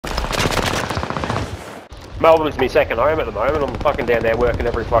Melbourne's my second home at the moment. I'm fucking down there working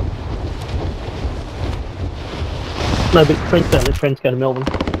every fuck. No, but friends don't let friends go to Melbourne.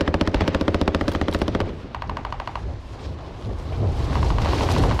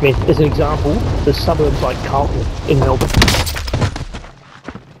 I mean, as an example, there's suburbs like Carlton in Melbourne.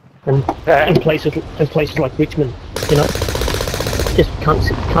 And places like Richmond, you know? Just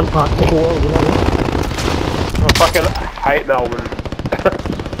cunt parts of the world, you know? I fucking hate Melbourne.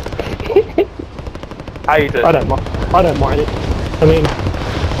 Hate it. I don't mind it. I mean,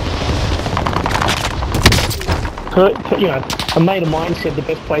 you know, a mate of mine said the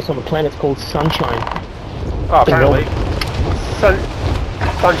best place on the planet's called Sunshine. Oh, apparently.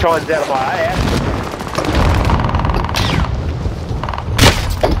 Sunshine's out of my ass.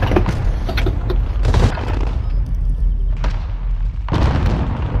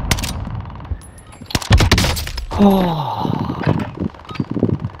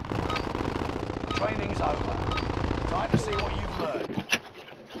 Training's over. Time to see what you've learned.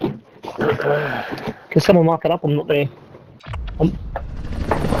 Can someone mark it up? I'm not there. I'm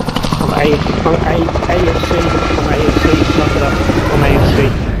AFC. Mark it up. I'm AFC.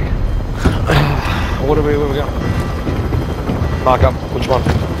 Where we go? Mark up. Which one?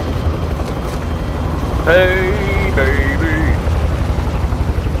 Hey, baby.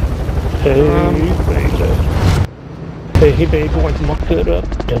 Hey, baby, want to mock it up.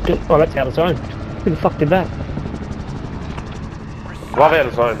 Oh, that's out of zone. Who the fuck did that? Love out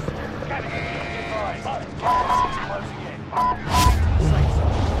of zone.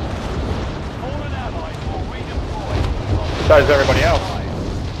 So is everybody else.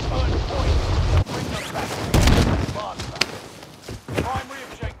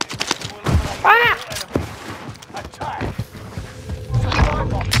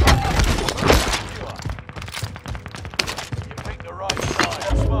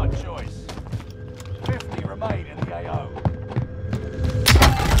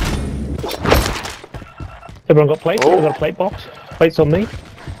 Everyone got plates? Everyone got a plate box? Plates on me?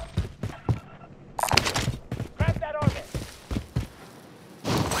 Grab that on it.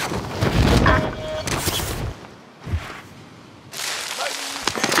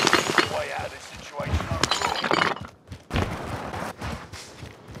 Way out of this situation.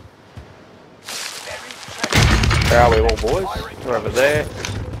 Where are we all, boys? We're over there.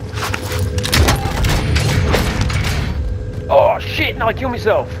 Oh shit, no, I killed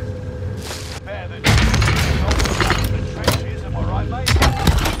myself.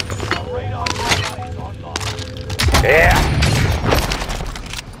 Yeah.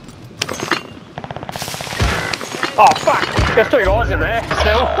 Oh fuck! There's two guys in there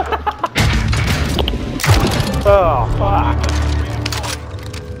still. Oh fuck!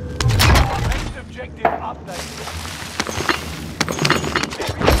 Next objective update.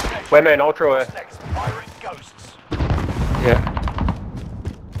 Where man Ultra? Next, pirate ghosts. Yeah.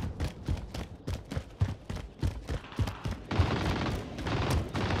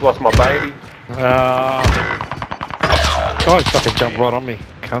 Lost my baby. Guys fucking jump right on me,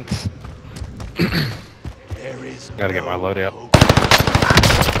 cunts. Gotta get my load out.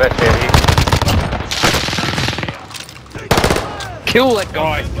 That's heavy. Kill that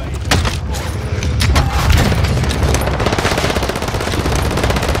guy!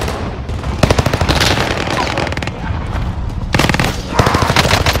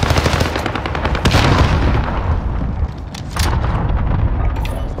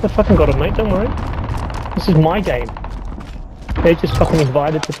 I fucking got it, mate, don't worry. This is my game. They just fucking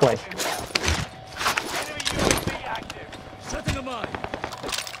invited to play. Enemy UAV active. Setting a mine.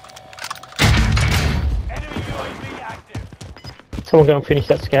 Enemy UAV active. Someone go and finish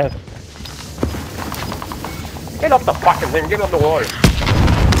that scav. Get off the fucking thing, get off the water.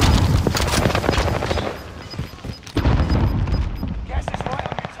 Gas is right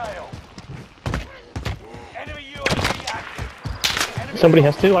on your tail. Enemy UAV active. Enemy Somebody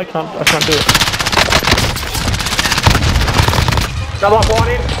has to, I can't do it. Another one blind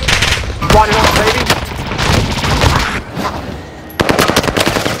in. Blind in on the baby.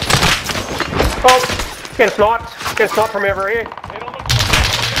 Oh, get sniped. Get sniped from over here. Head on the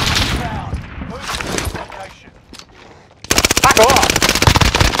ground. Move to this location. Fuck off.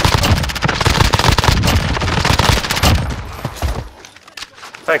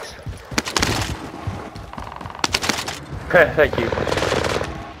 Thanks. Thank you.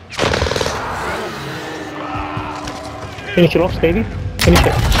 Finish it off, Stevie. Finish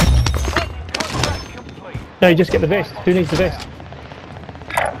it. Contract complete. No, you just get the vest. Who needs the vest?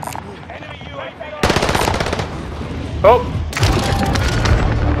 Enemy UAV. Oh,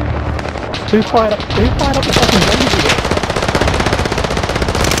 Who fired up the fucking baby here?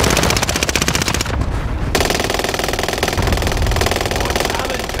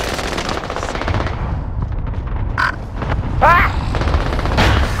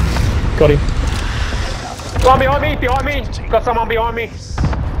 Got him. One behind me, behind me. Got someone behind me.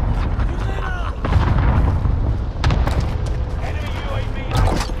 Enemy UAV.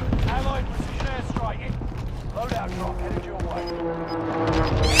 Allied precision airstrike. Loadout drop headed your way.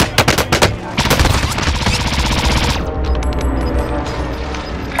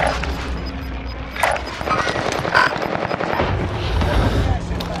 Gas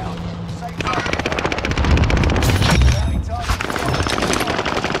inbound. Safe zone. Bounty target.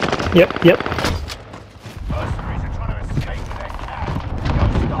 Yep. Mercenaries are trying to escape with their cash. Go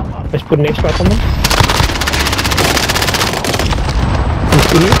stop them. Let's put an extract on them.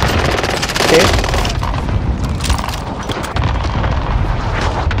 Continue. Dead.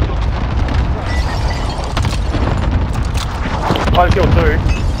 I killed 2.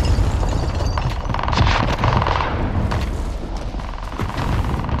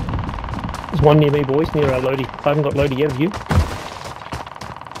 There's one near me, boys, near our loadie. I haven't got loadie yet, have you?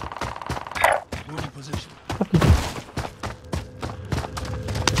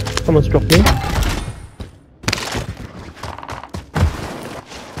 Someone's dropped in.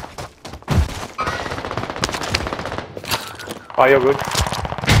 Oh, you're good.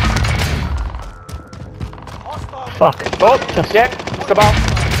 Hostile. Fuck. Oh, yep, it's about.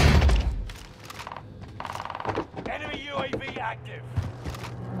 Enemy UAV active.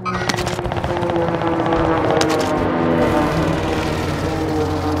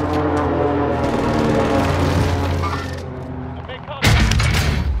 Big contact.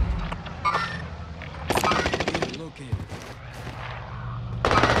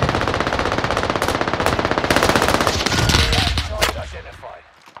 Target identified.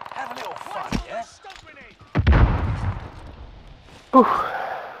 Have a little fun, yeah?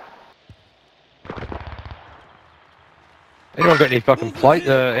 Anyone got any fucking plate?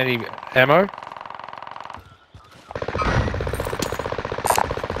 Any ammo?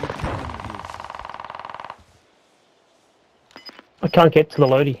 I can't get to the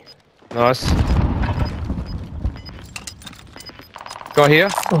loadie. Nice. Guy here.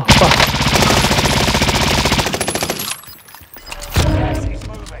 Oh, fuck. Gas is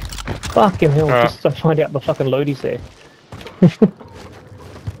moving. Fucking hell. Alright. Just to find out the fucking loadie's there. Enemy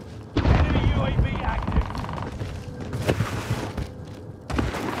UAV active.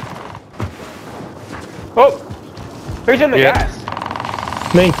 Oh, who's in the Yeah. gas?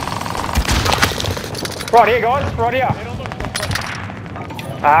 Me. Right here, guys. Right here.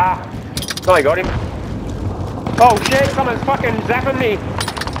 Ah, no, I got him. Oh shit! Someone's fucking zapping me.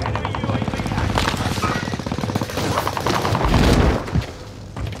 Enemy UAV active.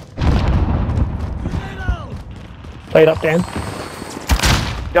 Stayed up, Dan.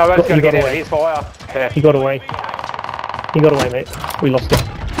 No, we're just You gonna got get out away. of his fire. Yeah. He got away. He got away, mate. We lost him.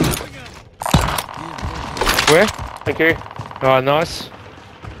 Where? Thank you. Oh, nice.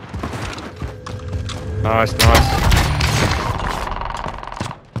 Nice.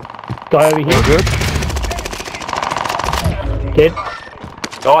 Guy over here. All good. Dead.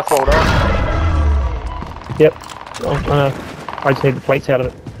 Nice, well done. Yep. Oh, I just need the plates out of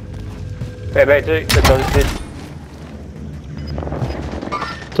it. Yeah, me too. That's what I just did.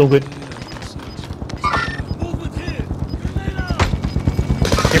 It's all good.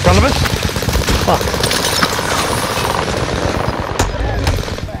 In front of us? Fuck.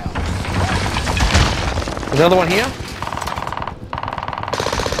 There's another one here.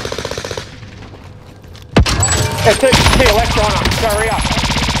 Hey, to your left, China. Hurry up.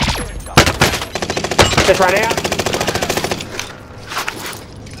 Just ran out.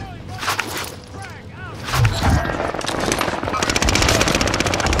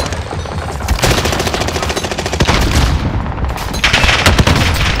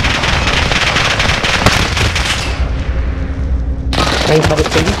 Main cover,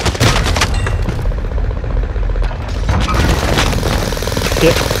 please.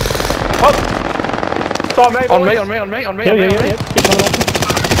 Yep. Oh! Sorry, mate, On boys. me. Yeah. Keep coming off.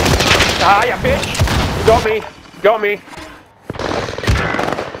 Ah, you bitch. You got me. Got me.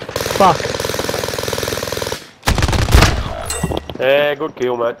 Fuck. Yeah, good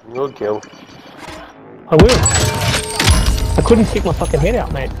kill, mate. Good kill. I will. I couldn't stick my fucking head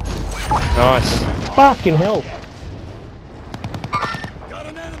out, mate. Nice. Fucking hell.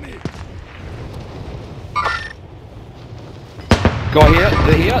 Guy here.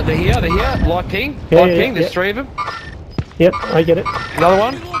 They're here. Light ping. Yeah, Light yeah, ping. There's yeah. 3 of them. Yep, I get it. Another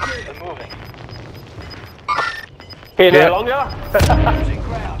one. Here Yeah. no longer. Losing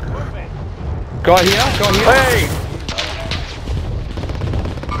ground. Moving. Guy here. Hey!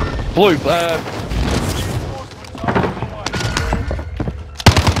 Blue. What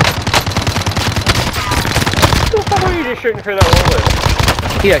the fuck were you just shooting through that wall with?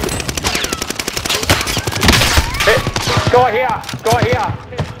 Here. Guy here. Guy here.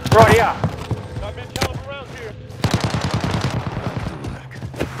 Right here. I've been telling around here.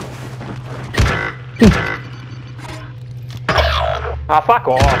 Ah, fuck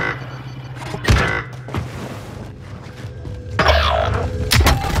off.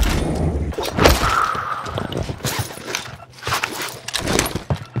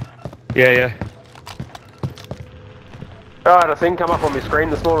 Yeah. I had a thing come up on my screen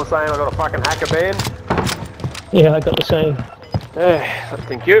this morning saying I got a fucking hacker ban. Yeah, I got the same.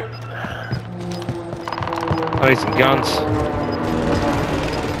 Thank you. I need some guns.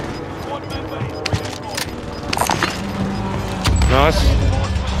 One member is redeployed. Nice.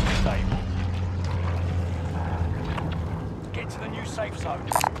 Get to the new safe zone.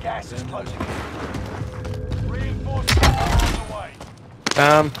 Gas is closing in. Reinforcements are on the way.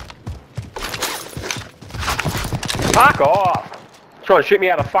 Fuck off. Trying to shoot me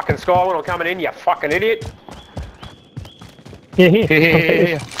out of the fucking sky when I'm coming in, you fucking idiot. Yeah, here.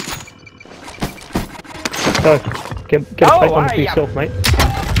 Yeah. Go. Get a Oh, take one for hey, yourself, mate.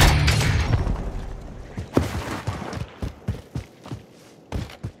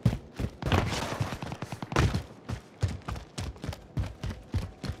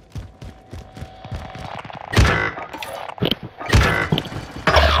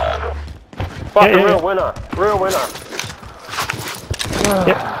 Fucking Yeah. real winner. Real winner.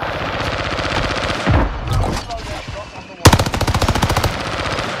 Yep.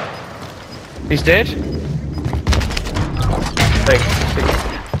 He's dead. Thanks.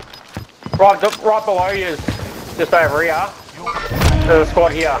 Right below you, just over here. There's a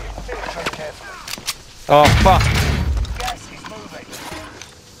squad here. Tread carefully. Oh fuck. Gas is moving.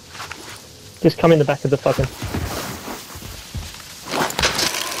 Just come in the back of the fucking...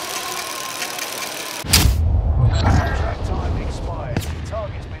 Track time expired.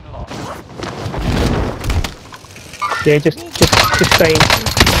 Target's been lost. Yeah, just stay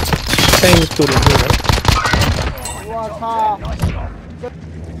in this building here, mate. Nice job.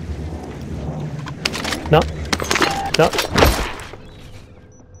 No.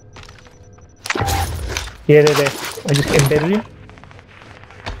 Yeah, they're there. I just embedded him.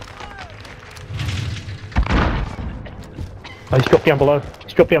 Oh, he's dropped down below.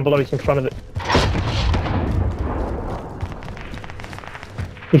 He's dropped down below, he's in front of it.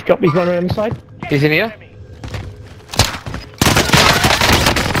 He's run around the side. He's in here.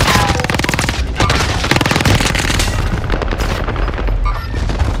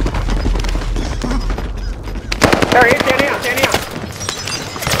 There he is, down here.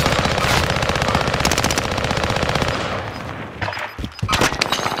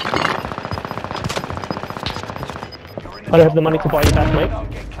 I don't have the money to buy you back, mate. Don't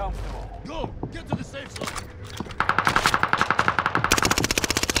get comfortable. Go! Get to the safe zone!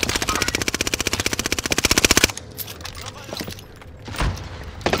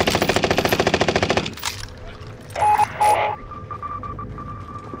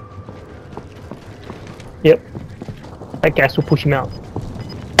 Yep. That gas will push him out.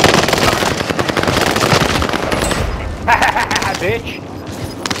 Bitch.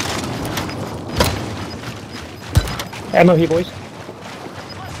 Ammo here, boys.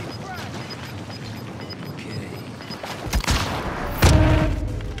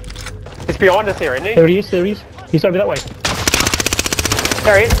 He's behind us here, isn't he? There he is. He's over that way.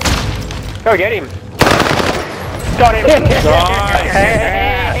 There he is. Go get him. Got him. Nice.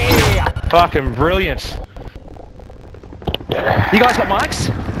 Fucking brilliant. You guys got mics?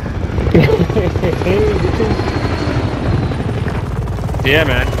 Yeah,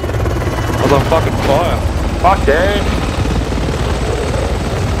 man. I was on fucking fire. Fuck yeah.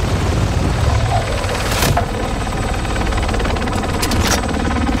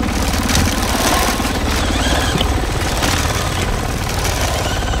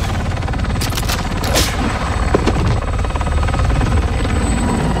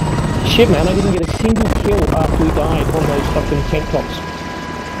 Shit, man, I didn't get a single kill after we died on those fucking tent tops.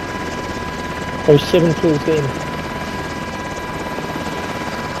 There was 7 kills then.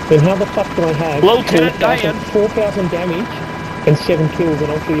 Then how the fuck can I have Lieutenant Dan. 4,000 damage and 7 kills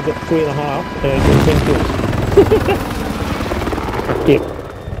and actually you've got 3.5 and 10 kills? Yeah.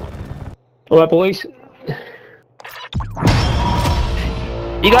 Alright, boys.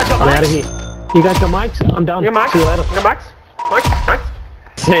 You guys got I'm out of mics? here. You guys got mics? I'm done. You Max? See you later. You Max? Max?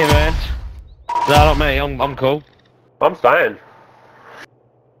 See you, man. No, not me. I'm cool. I'm staying.